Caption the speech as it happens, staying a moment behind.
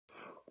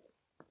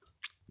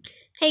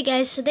Hey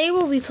guys, today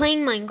we'll be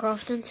playing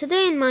Minecraft, and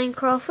today in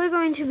Minecraft we're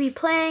going to be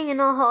playing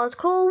in a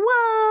hardcore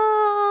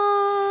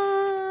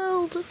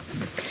world.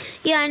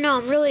 Yeah, I know,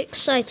 I'm really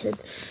excited.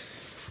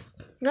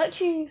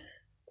 Actually,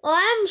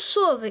 I am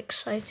sort of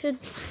excited.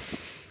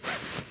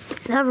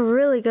 I have a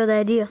really good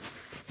idea.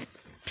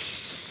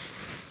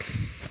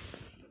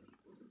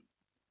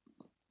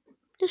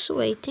 Just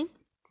waiting.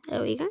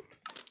 There we go.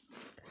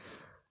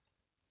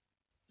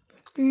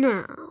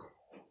 Now,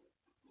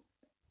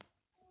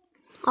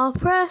 I'll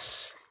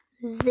press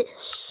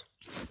this.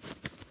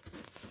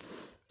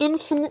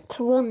 Infinite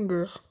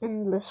wonders,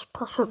 endless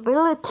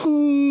possibilities.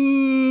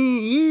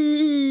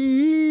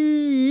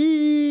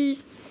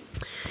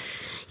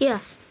 Yeah.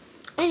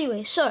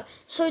 Anyway, so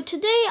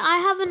today I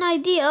have an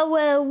idea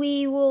where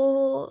we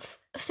will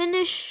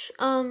finish.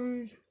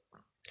 Well,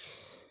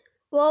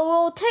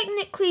 we'll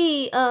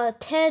technically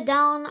tear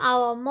down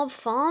our mob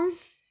farm,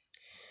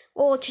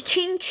 or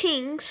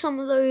cha-ching-ching some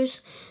of those.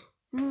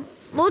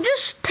 We'll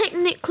just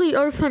technically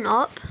open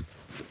up.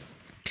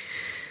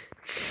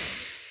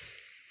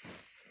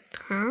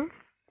 Huh?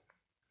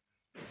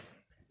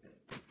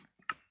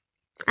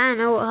 I don't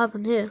know what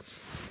happened here.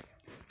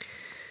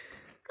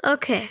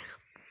 Okay.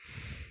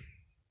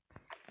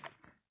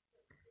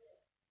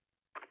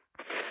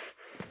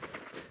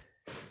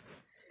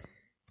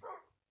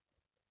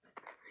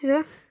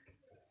 Here.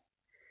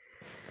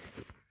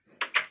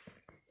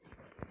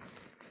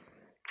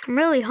 I'm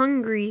really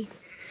hungry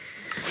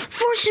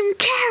for some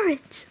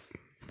carrots.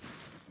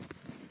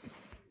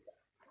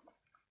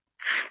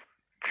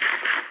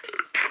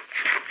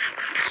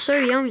 So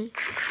yummy.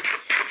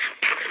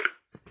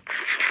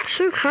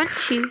 So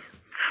crunchy.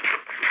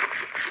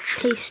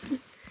 Tasty.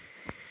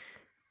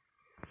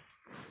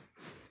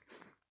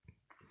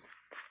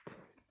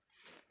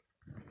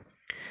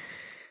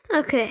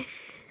 Okay.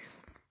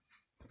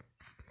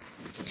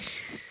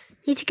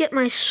 Need to get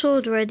my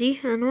sword ready,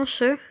 and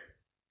also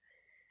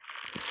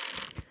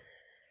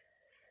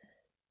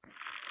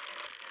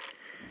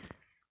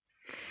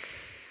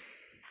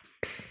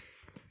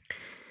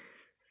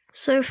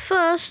so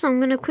first, I'm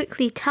going to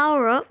quickly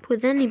tower up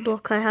with any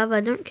block I have.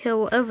 I don't care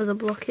whatever the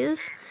block is.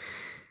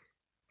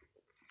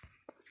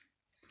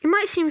 It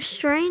might seem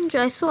strange.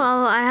 I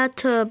thought I had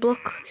to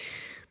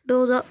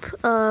build up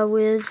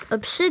with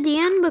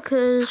obsidian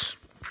because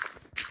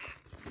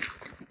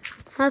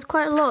I had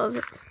quite a lot of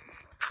it.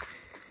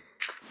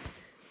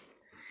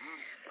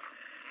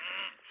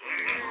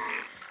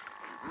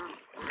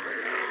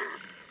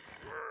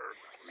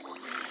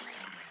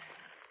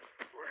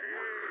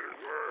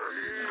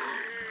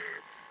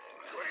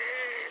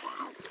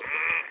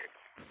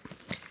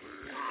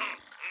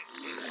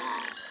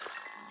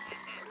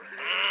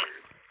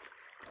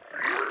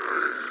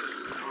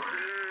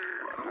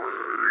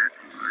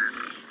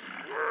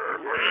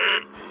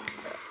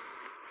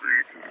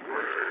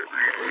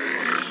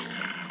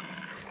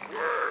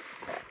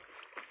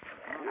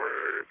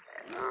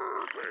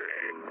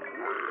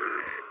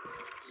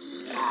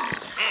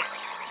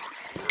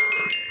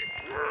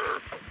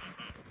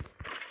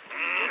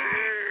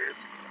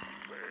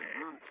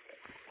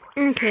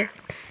 Okay.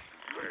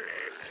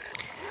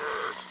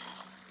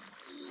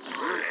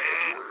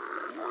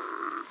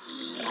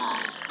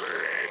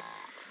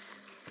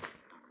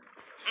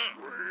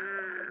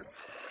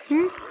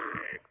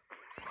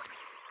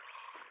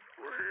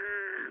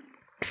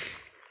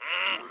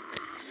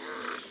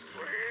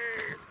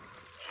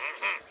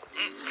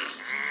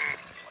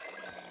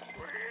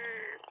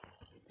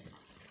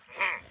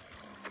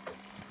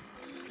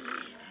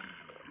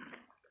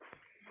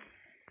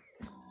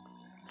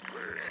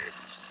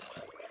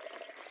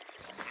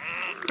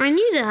 I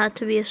knew there had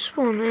to be a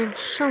spawn in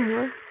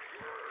somewhere.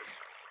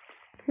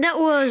 That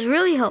was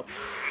really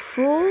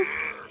helpful.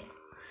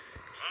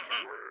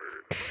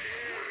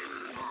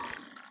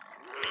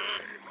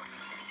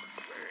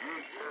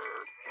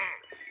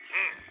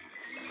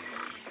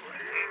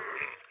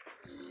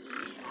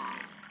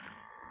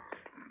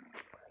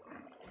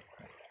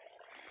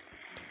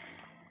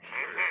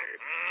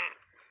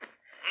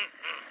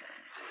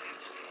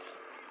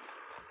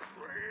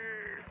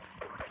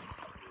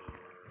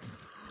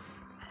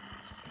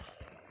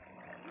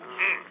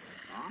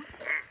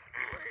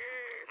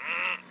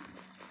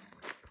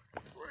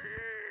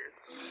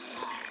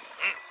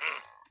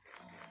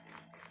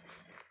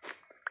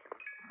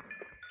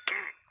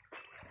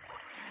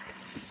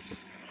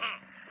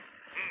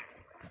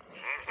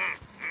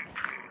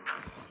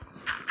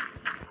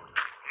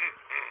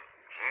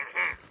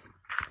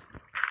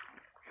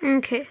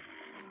 Okay.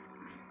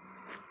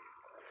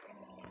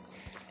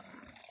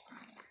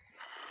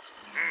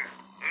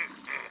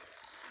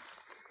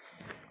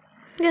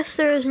 Guess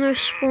there is no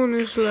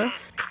spawners left.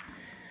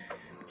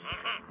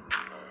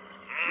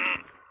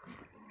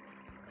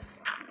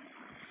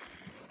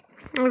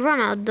 I've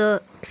run out of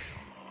dirt.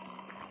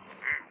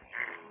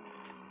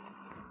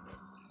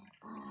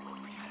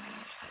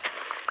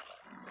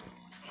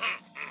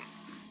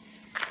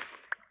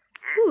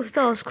 Ooh,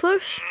 that was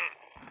close.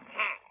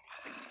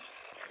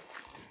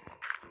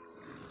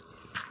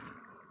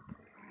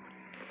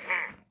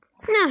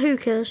 Nah, who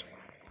cares?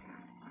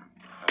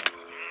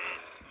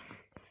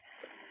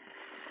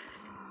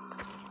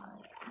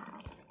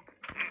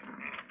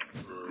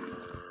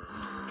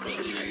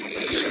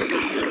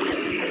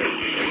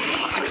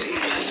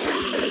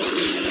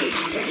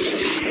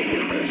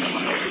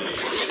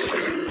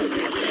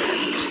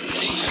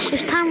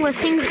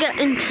 where things get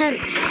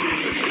intense.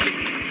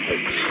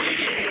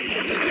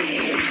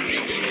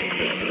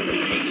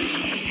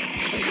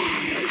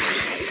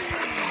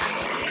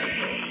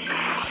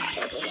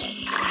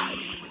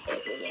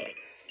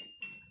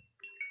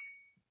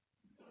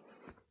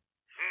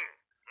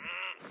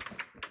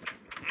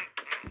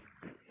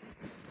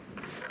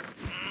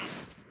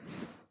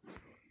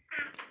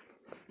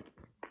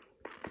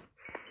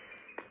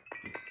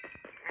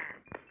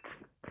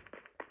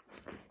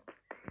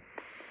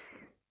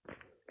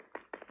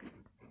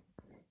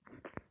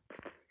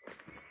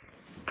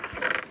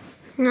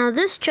 Now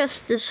this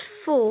chest is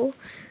full.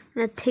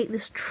 I'm gonna take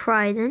this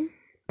trident.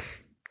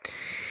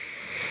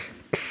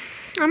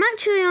 I'm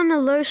actually on a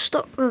low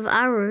stock of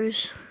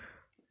arrows.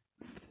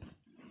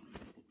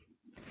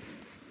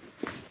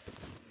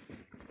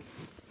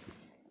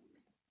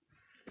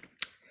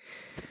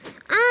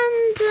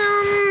 And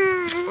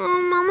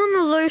I'm on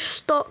a low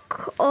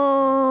stock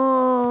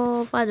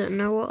of, I don't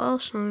know what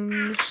else I'm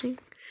missing.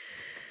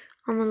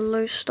 I'm on a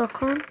low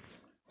stock on.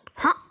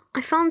 Huh, I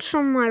found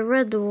some of my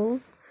red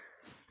wool.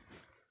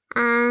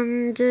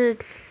 And who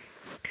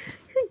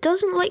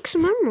doesn't like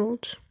some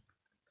emeralds?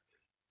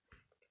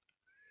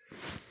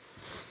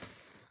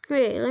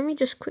 Wait, let me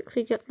just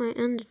quickly get my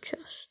ender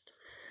chest.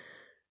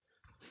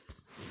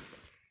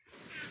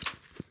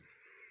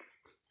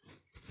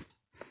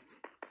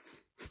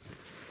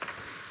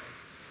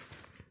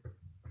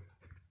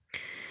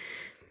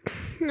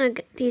 I'm gonna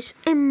get these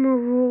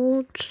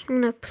emeralds.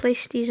 I'm gonna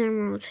place these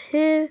emeralds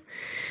here.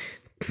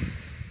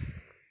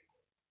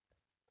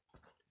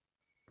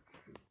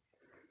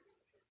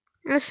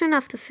 I shouldn't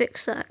have to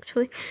fix that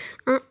actually.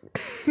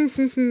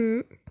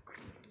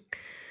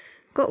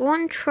 Got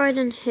one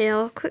trident here.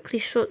 I'll quickly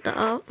sort that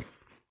out.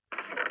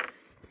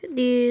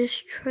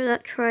 These,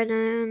 that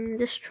trident,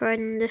 this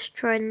trident, this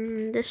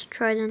trident, this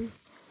trident.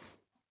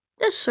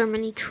 There's so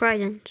many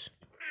tridents.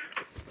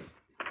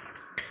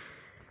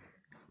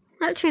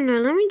 Actually,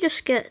 no, let me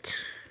just get...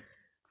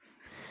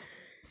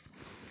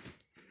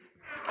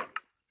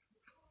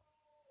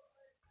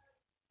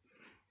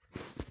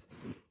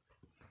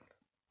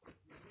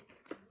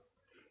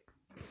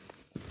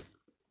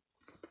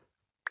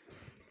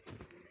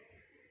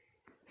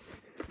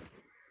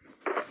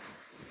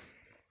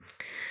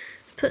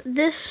 Put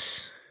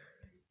this...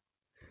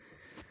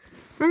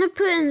 I'm gonna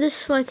put in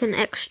this like an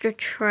extra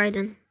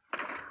trident.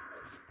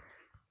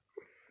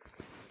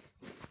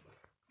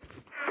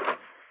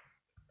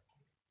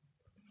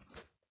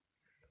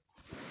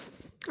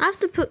 I have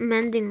to put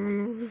mending on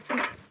all of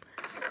them.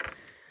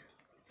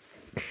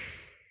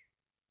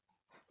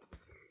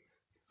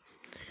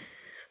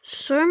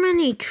 So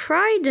many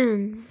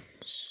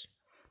tridents.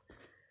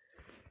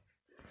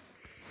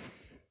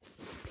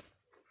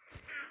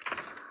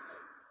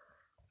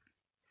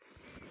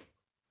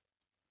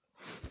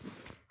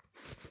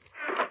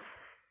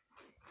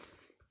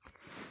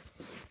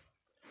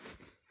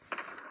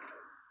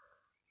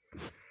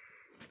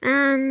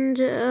 And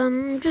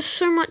just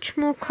so much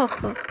more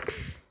copper.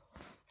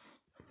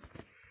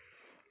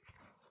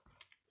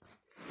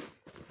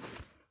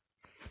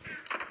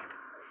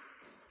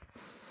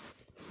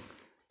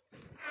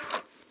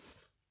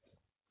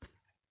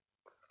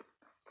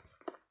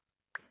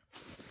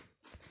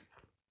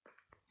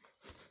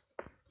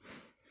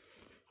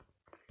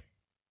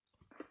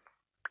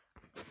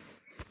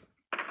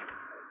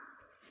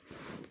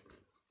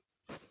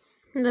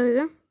 There we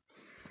go.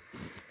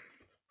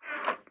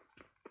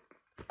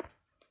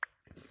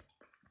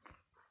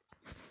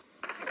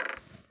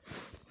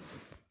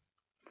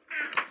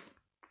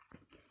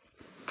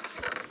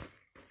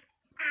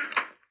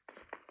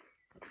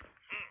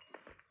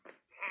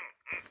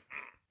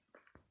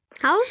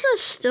 How is there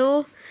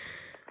still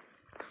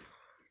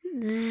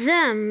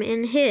them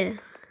in here?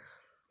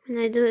 And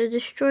I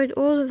destroyed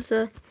all of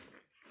the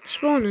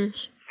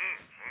spawners.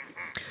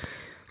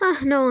 Ah,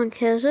 no one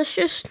cares. Let's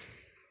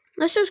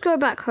just go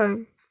back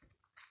home.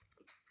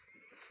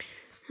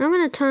 I'm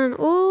gonna turn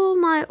all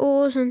my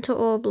ores into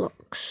ore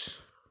blocks.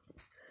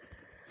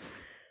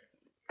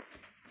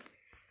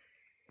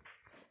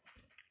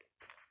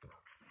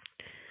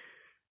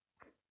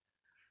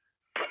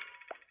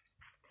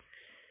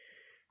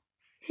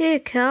 Here,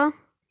 Cal.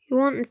 You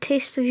want a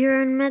taste of your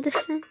own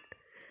medicine?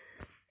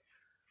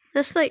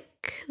 That's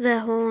like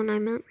their horn, I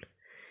meant.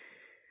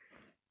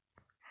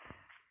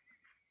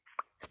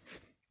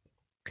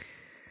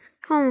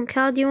 Come on,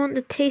 Cal. Do you want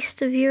the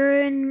taste of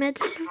your own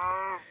medicine?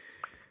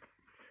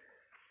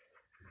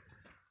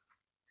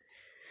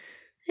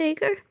 There you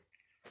go.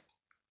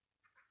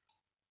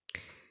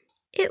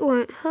 It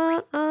won't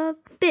hurt a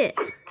bit.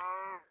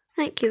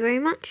 Thank you very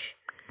much.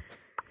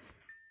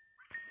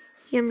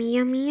 Yummy,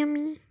 yummy,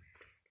 yummy.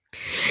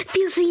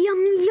 Feels so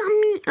yummy,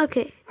 yummy.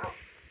 Okay.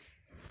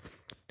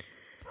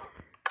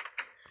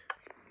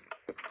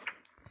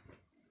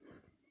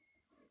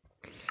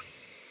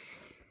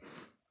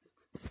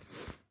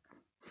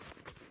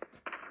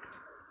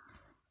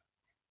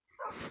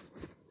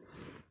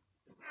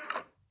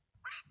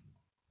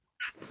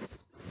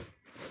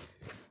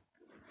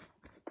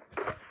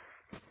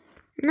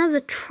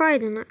 Another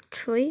trident,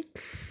 actually.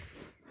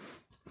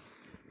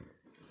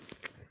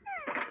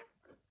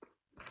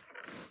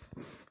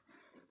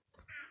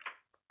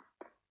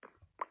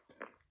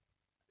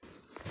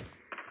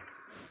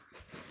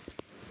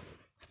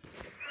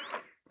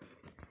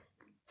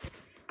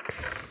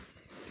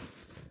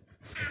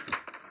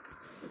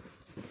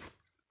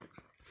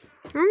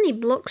 How many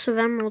blocks of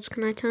emeralds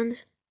can I turn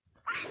this?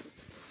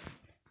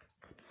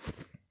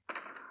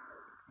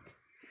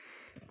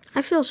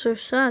 I feel so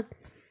sad.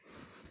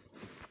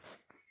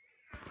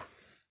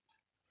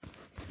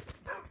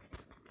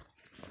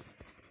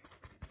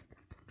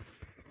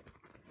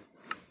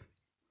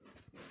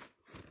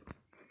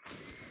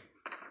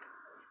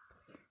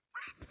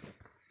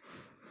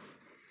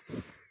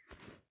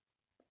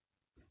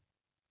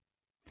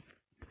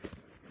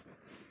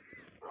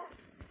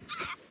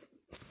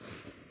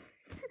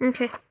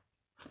 Okay.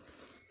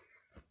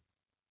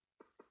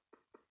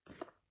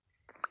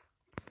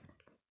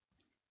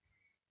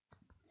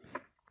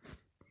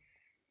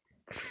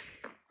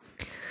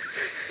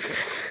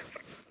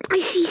 I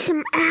see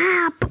some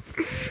app.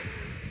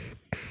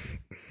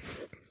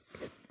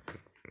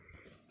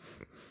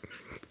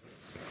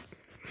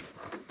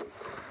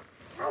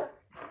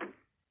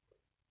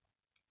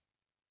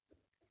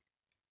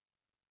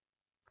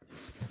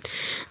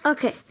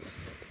 Okay.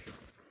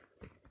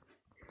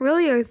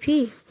 Really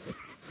OP.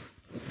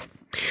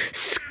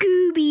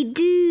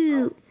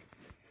 Scooby-Doo.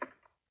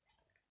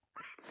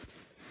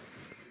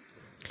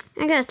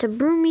 I got to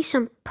brew me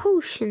some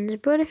potions,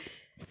 brother.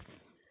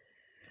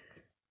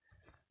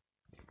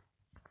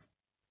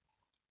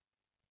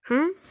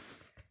 Huh?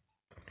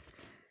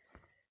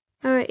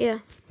 Alright, yeah.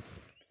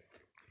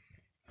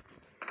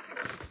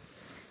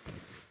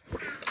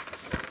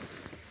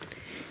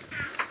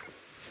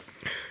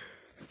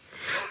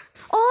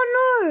 Oh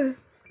no!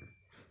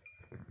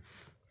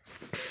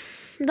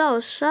 That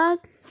was sad.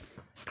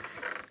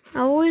 I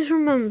always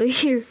remember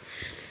you.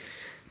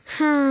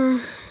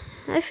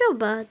 I feel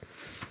bad.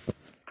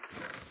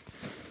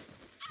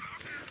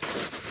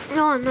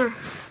 Oh no.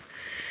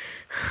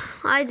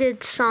 I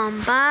did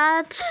some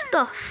bad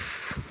stuff.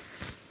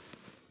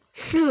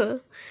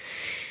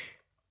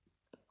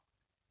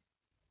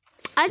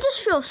 I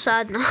just feel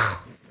sad now.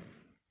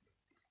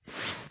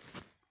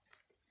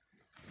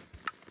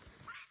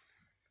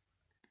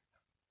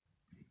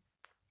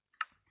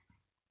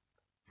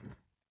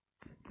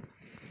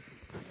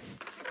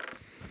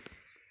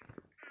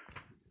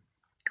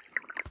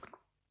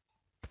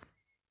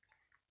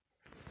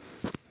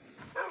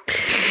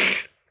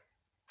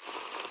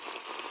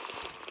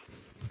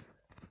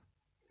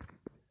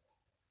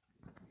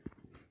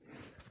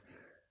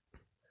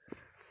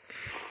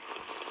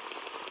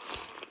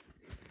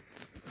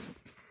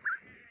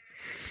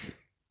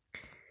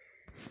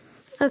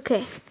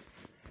 Okay.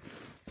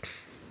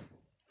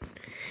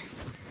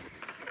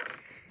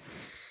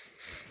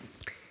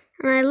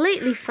 And I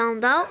lately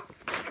found out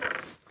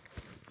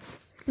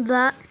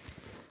that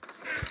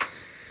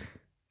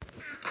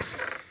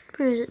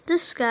where is it?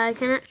 This guy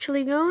can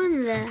actually go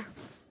in there.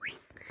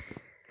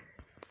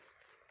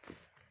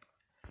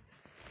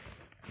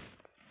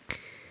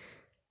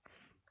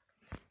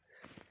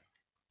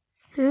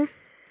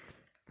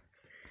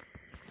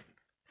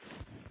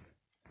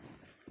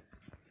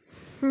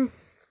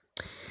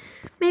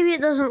 Maybe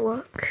it doesn't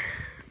work.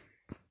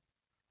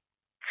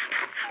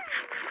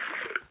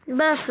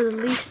 Better for the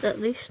least, at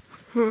least.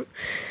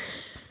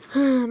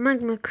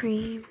 Magma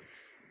cream.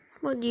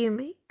 What do you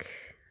make?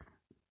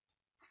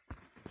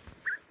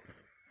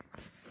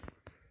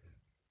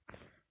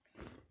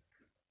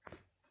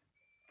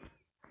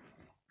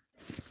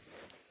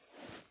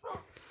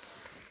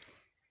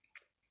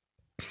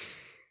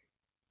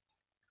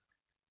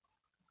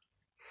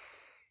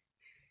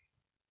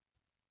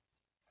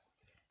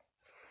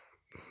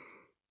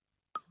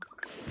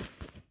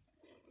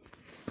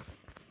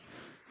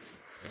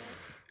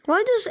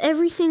 Why does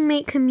everything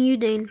make a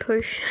mundane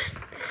potion?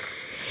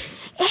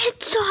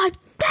 It's a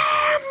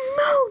damn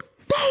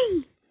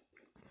mundane!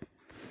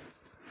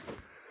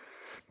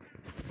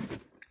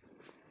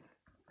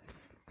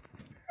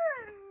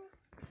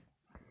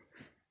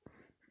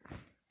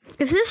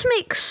 If this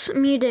makes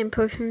mundane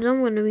potions,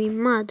 I'm gonna be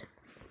mad.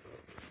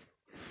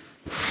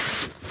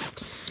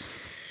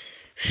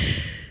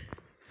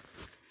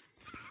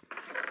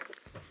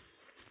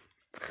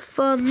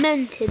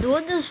 Fermented.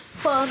 What does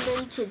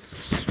fermented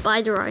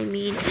spider eye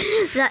mean?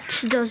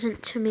 That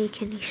doesn't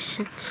make any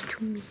sense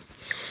to me.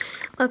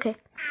 Okay.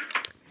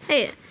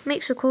 Hey, it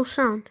makes a cool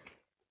sound.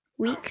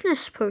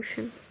 Weakness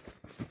potion.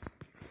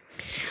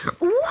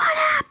 What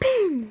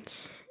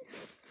happens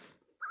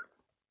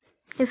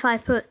if I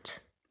put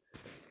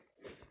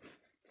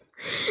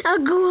a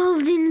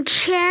golden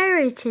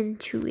carrot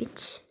into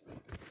it?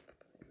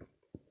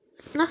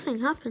 Nothing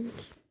happens.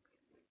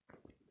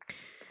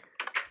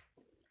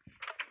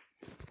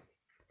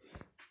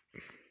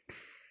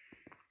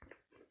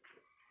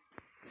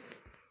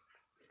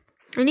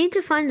 I need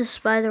to find the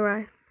spider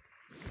eye.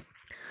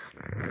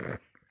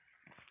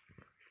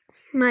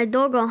 My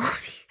dog on me.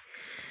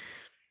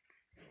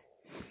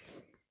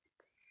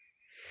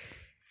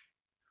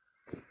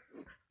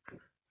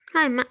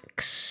 Hi,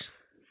 Max.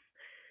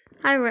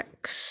 Hi,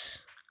 Rex.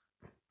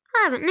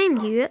 I haven't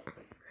named you yet.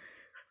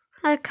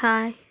 Hi,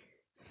 Kai.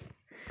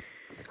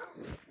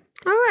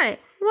 Alright,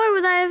 why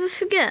would I ever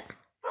forget?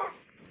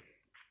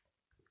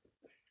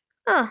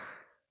 Oh.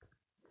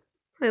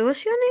 Wait,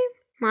 what's your name?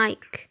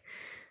 Mike.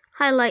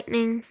 Hi,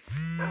 Lightning.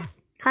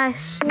 Hi,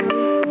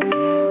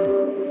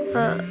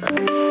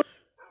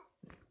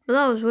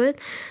 that was weird.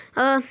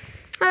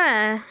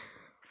 Alright.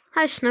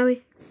 Hi,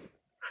 Snowy.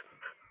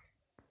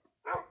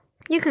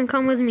 You can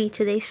come with me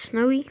today,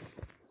 Snowy.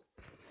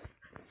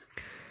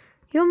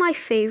 You're my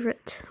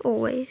favorite,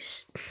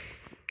 always.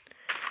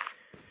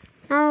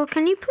 Now,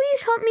 can you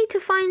please help me to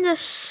find a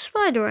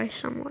spider eye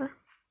somewhere?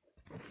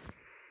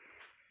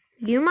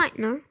 You might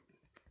know.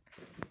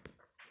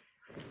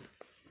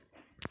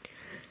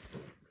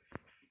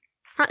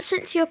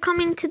 Since you're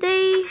coming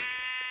today,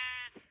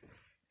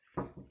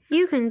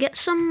 you can get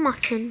some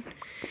mutton.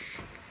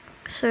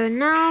 So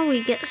now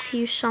we get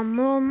you some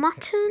more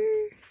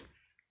mutton.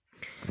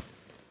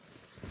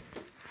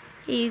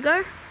 Here you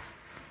go.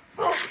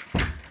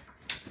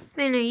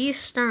 Wait, no, you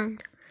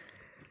stand.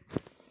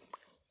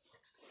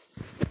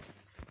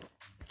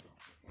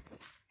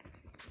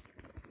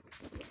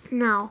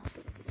 Now.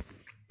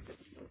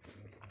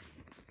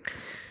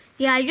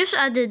 Yeah, I just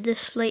added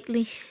this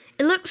lately.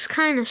 It looks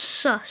kind of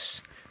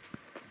sus.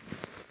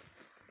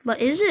 But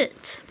is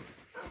it?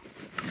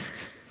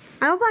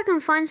 I hope I can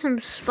find some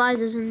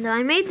spiders in there.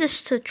 I made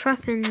this to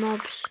trap in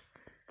mobs.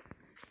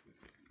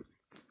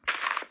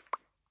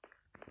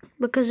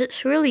 Because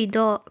it's really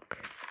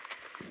dark.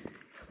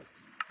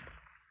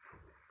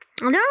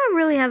 I don't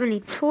really have any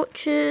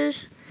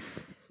torches.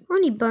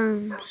 Only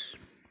bones.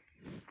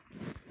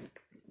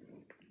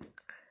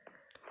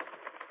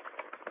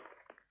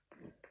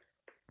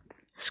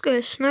 Let's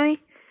go,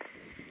 Snowy.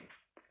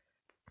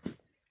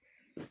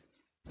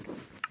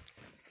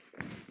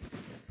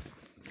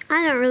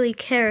 I don't really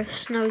care if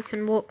Snowy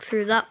can walk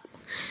through that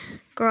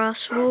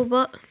grass wall,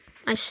 but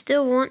I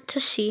still want to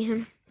see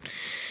him.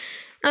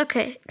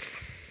 Okay.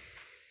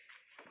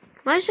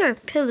 Why is there a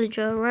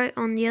pillager right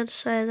on the other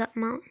side of that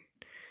mountain?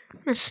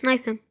 I'm gonna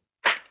snipe him.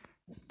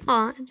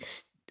 Oh,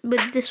 just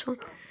with this one.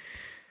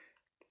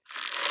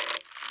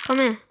 Come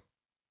here.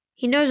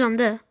 He knows I'm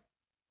there.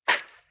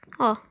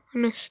 Oh, I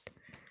missed.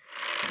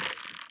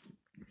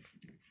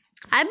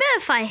 I bet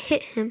if I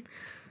hit him,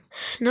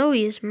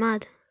 Snowy is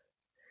mad.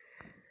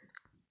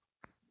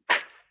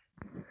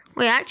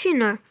 Wait, actually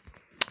no.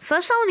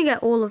 First I want to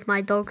get all of my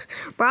dogs,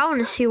 but I want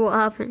to see what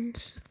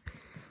happens.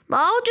 But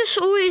I'll just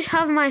always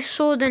have my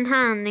sword in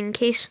hand in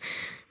case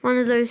one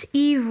of those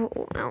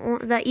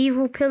that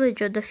evil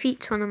pillager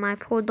defeats one of my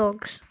poor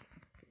dogs.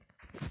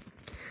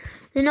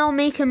 Then I'll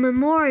make a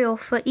memorial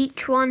for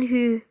each one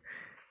who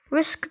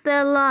risked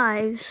their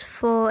lives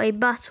for a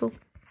battle.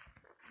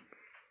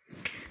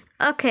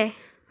 Okay.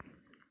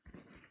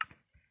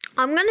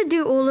 I'm gonna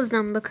do all of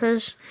them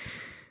because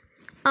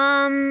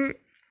 1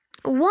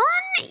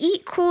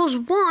 equals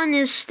 1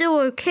 is still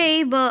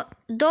okay, but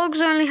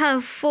dogs only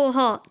have 4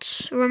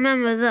 hearts.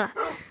 Remember that.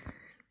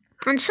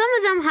 And some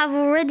of them have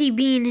already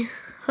been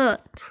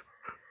hurt.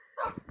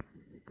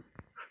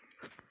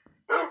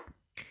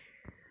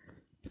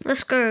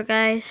 Let's go,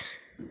 guys.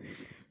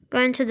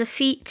 Going to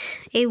defeat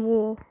a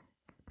war.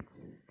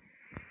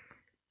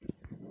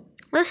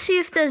 Let's see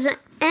if there's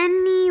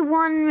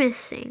anyone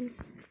missing.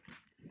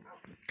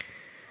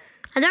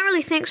 I don't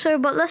really think so,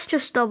 but let's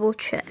just double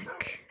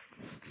check.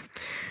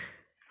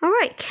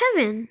 Alright,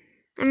 Kevin.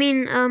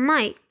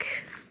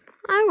 Mike.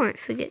 I won't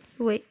forget.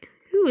 Wait,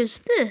 who is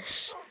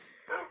this?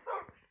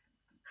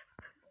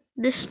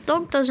 This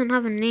dog doesn't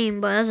have a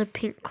name, but has a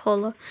pink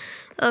collar.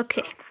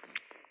 Okay.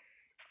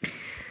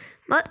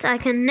 But I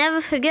can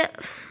never forget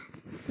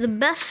the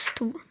best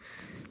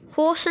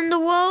horse in the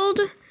world,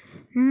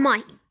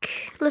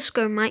 Mike. Let's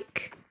go,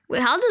 Mike.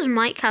 Wait, how does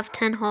Mike have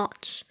 10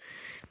 hearts?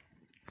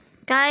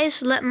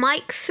 Guys, let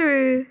Mike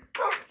through.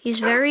 He's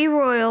very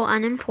royal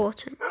and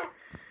important.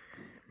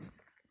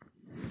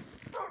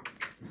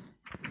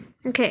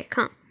 Okay,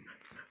 come.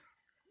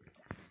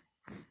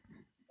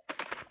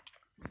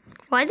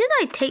 Why did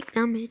I take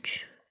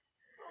damage?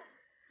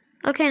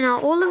 Okay, now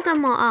all of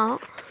them are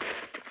out.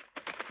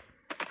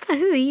 Oh,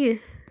 who are you?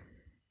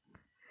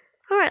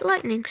 Alright,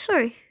 Lightning,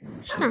 sorry.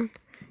 Stand.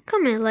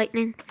 Come here,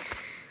 Lightning.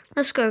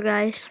 Let's go,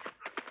 guys.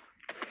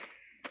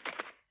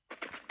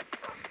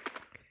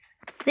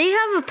 They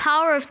have a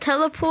power of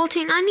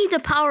teleporting. I need the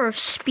power of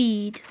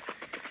speed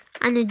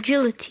and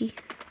agility.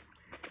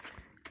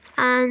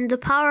 And the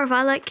power of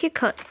I like your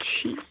cut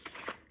cheese.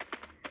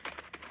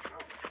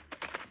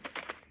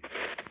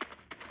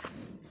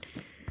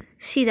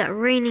 See that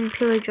raining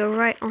pillager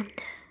right on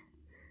there.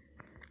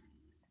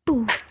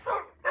 Boom.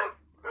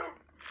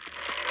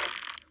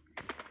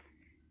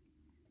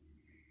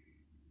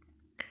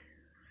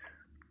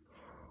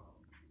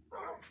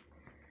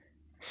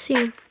 See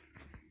him.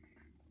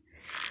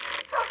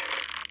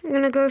 I'm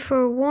gonna go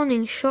for a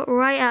warning shot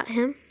right at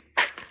him.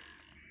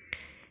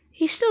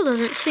 He still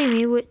doesn't see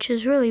me, which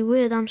is really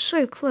weird. I'm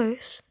so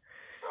close.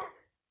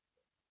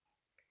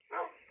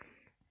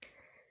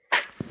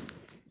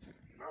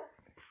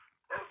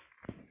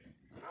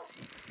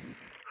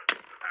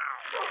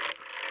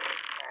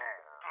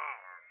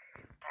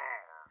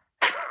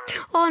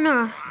 Oh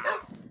no.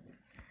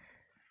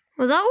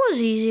 Well, that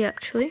was easy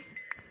actually.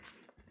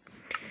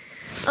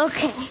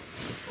 Okay.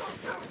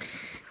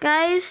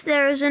 Guys,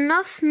 there is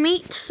enough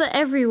meat for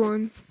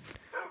everyone.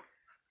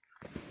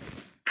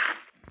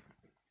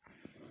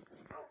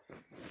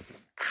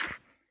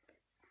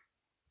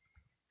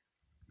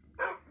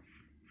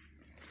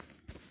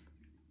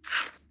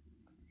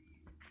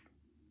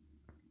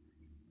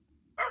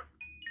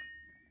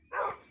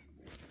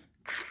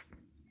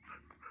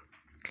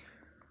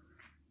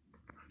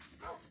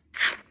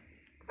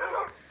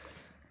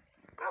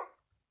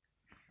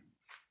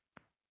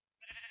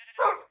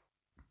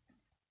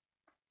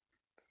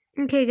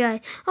 Okay, guys.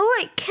 Oh,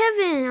 wait,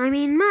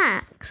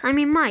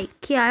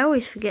 Mike. Yeah, I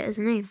always forget his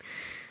name.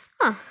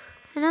 Oh,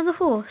 another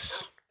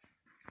horse.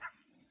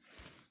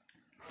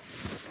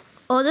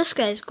 Oh, this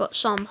guy's got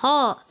some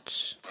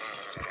hearts.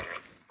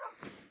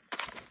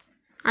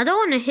 I don't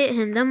want to hit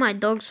him, then my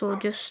dogs will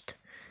just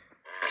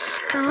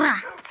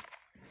scrap.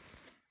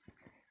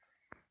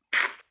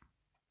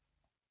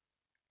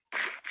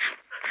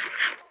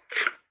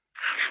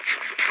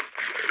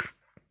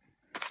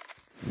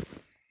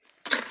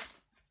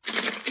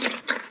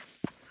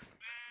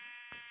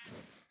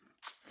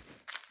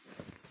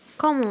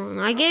 Come on,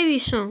 I gave you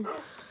some.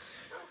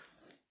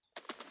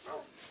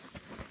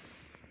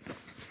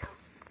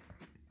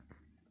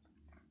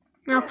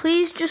 Now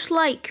please just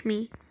like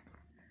me.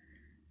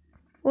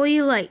 Or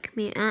you like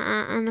me,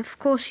 and of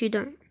course you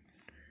don't.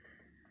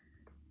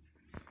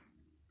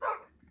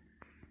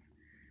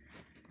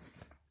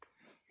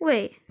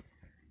 Wait.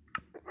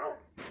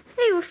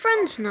 Hey, we're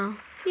friends now.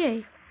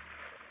 Yay.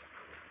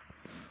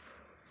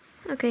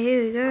 Okay,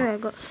 here we go. I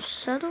got a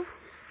saddle.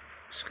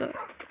 Let's go.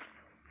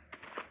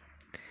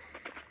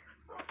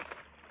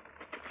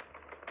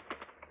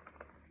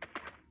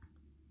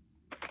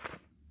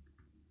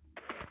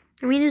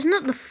 I mean, it's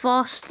not the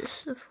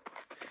fastest of.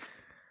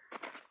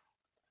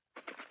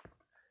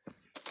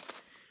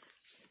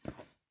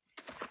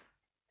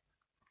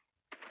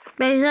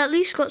 But he's at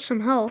least got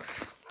some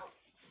health.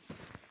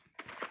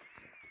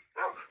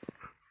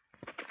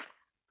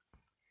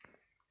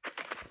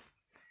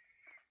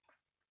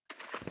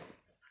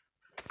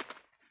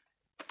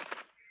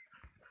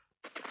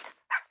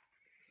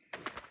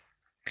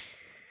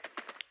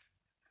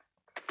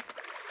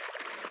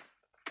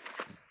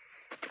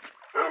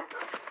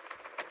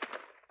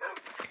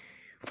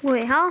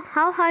 Wait,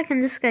 how high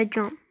can this guy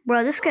jump?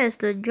 Bro, this guy's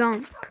the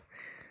jump.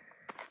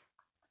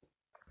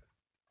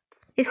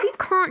 If he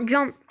can't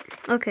jump,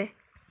 okay.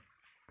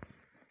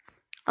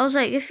 I was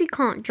like, if he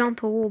can't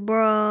jump a wall,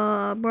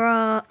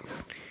 bruh.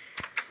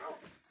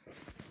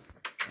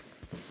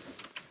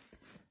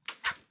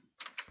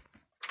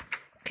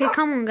 Okay,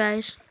 come on,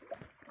 guys.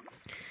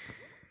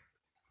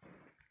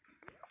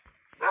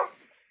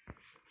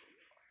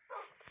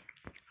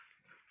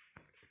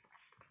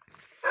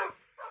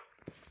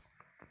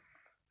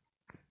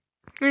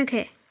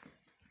 Okay.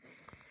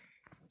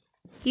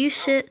 You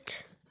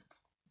sit.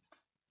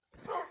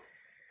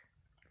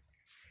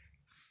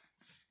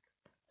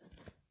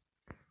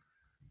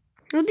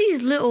 Look at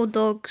these little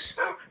dogs.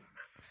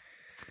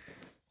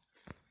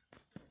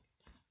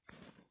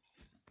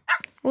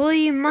 Well,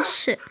 you must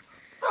sit.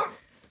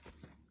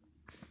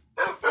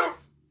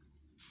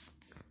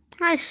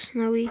 Nice,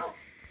 Snowy.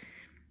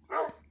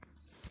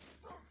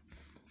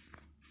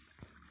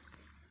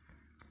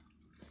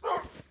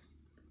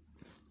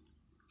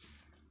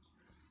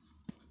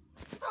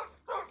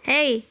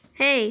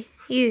 Hey,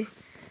 you.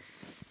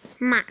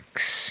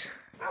 Max.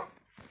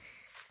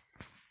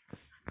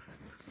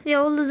 Yeah,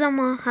 all of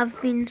them have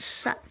been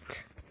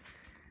set.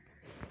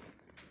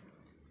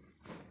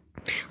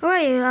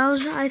 Alright,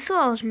 I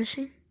thought I was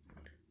missing.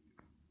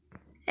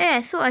 Hey,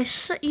 I thought I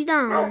set you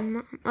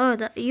down.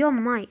 Oh, your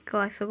mic. Oh,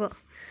 I forgot.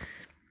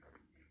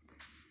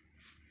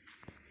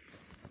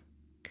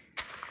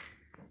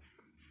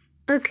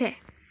 Okay.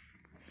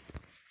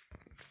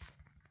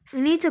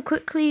 We need to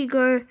quickly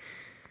go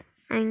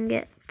and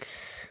get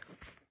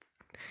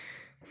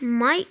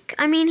Mike.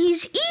 I mean,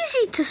 he's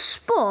easy to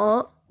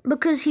spot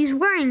because he's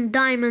wearing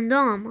diamond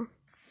armor.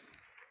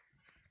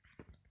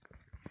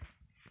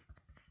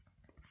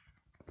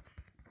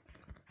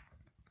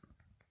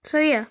 So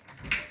yeah.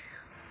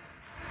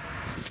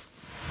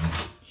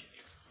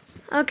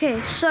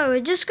 Okay, so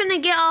we're just gonna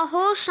get our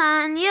horse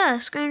and yeah,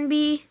 it's gonna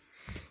be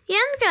the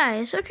end,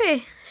 guys.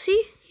 Okay,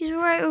 see? He's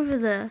right over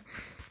there.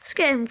 Let's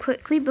get him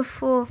quickly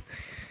before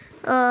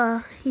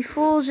he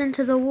falls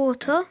into the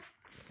water.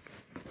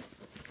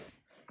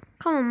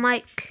 Come on,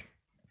 Mike.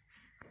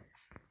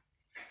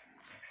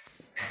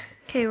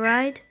 Okay,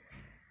 ride.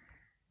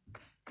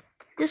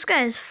 This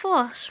guy is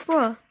fast,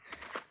 bro.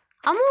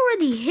 I'm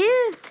already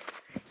here.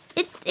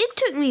 It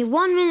took me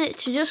 1 minute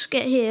to just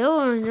get here.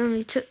 Oh, it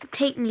only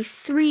take me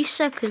 3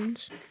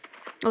 seconds.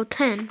 Or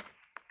 10.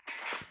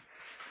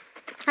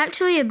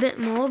 Actually, a bit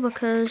more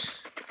because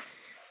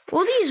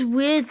all these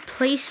weird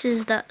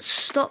places that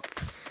stop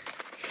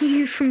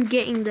you from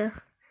getting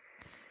there.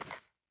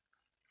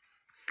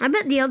 I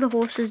bet the other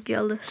horse is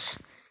jealous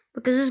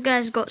because this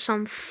guy's got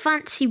some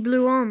fancy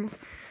blue armor.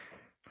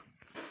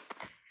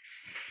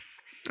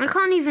 I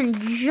can't even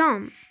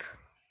jump.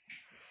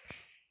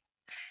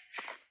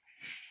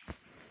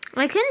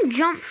 I can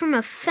jump from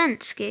a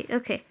fence gate.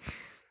 Okay.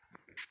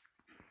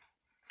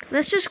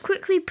 Let's just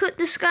quickly put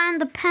this guy in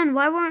the pen.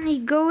 Why won't he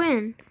go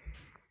in?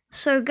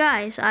 So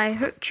guys, I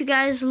hope you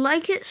guys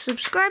like it.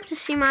 Subscribe to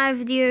see my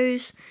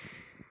videos.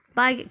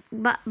 Bye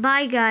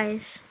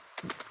guys.